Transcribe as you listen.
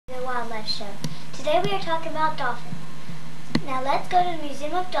Wildlife Show. Today we are talking about dolphins. Now let's go to the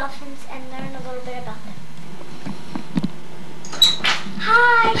Museum of Dolphins and learn a little bit about them.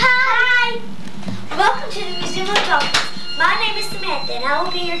 Hi! Hi! Welcome to the Museum of Dolphins. My name is Samantha and I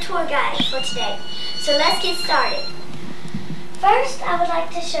will be your tour guide for today. So let's get started. First, I would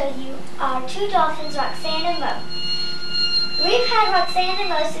like to show you our two dolphins, Roxanne and Mo. We've had Roxanne and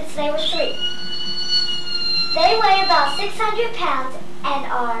Mo since they were 3. They weigh about 600 pounds and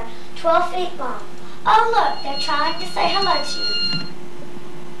are 12 feet long. Oh look, they're trying to say hello to you.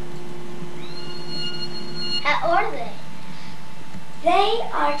 How old are they? They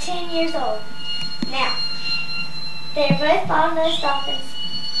are 10 years old. Now, they're both bottlenose dolphins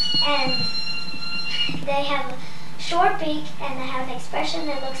and they have a short beak and they have an expression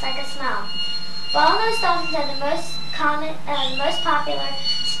that looks like a smile. Bottlenose dolphins are the most popular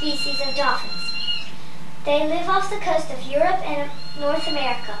species of dolphins. They live off the coast of Europe and North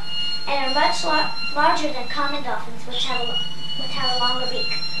America and are much larger than common dolphins, which have a longer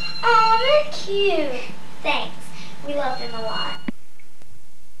beak. Oh, they're cute. Thanks. We love them a lot.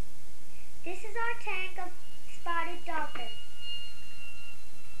 This is our tank of spotted dolphins.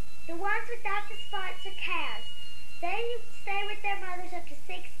 The ones without the spots are calves. They stay with their mothers up to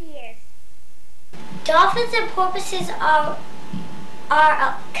 6 years. Dolphins and porpoises are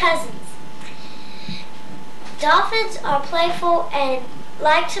cousins. Dolphins are playful and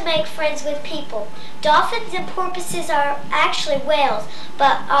like to make friends with people. Dolphins and porpoises are actually whales,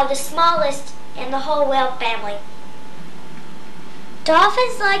 but are the smallest in the whole whale family.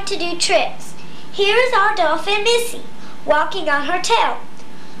 Dolphins like to do tricks. Here is our dolphin Missy, walking on her tail.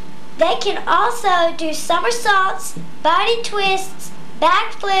 They can also do somersaults, body twists,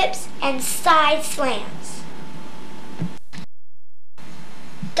 backflips, and side slams.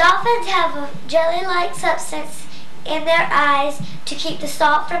 Dolphins have a jelly-like substance in their eyes to keep the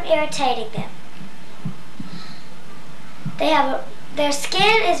salt from irritating them. Their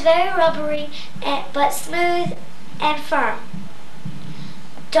skin is very rubbery but smooth and firm.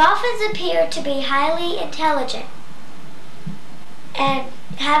 Dolphins appear to be highly intelligent and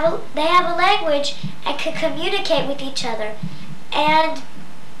they have a language and can communicate with each other, and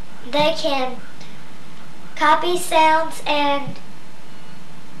they can copy sounds and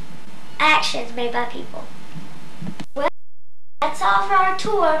actions made by people. Well, that's all for our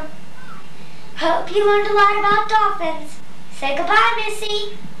tour. Hope you learned a lot about dolphins. Say goodbye,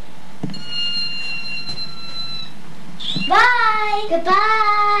 Missy. Bye.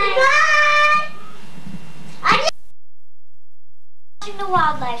 Goodbye. Goodbye. I'm watching the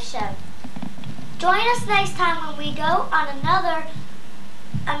Wildlife Show. Join us next time when we go on another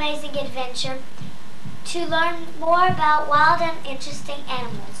amazing adventure to learn more about wild and interesting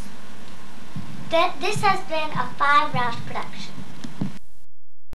animals. This has been a 5 Roush production.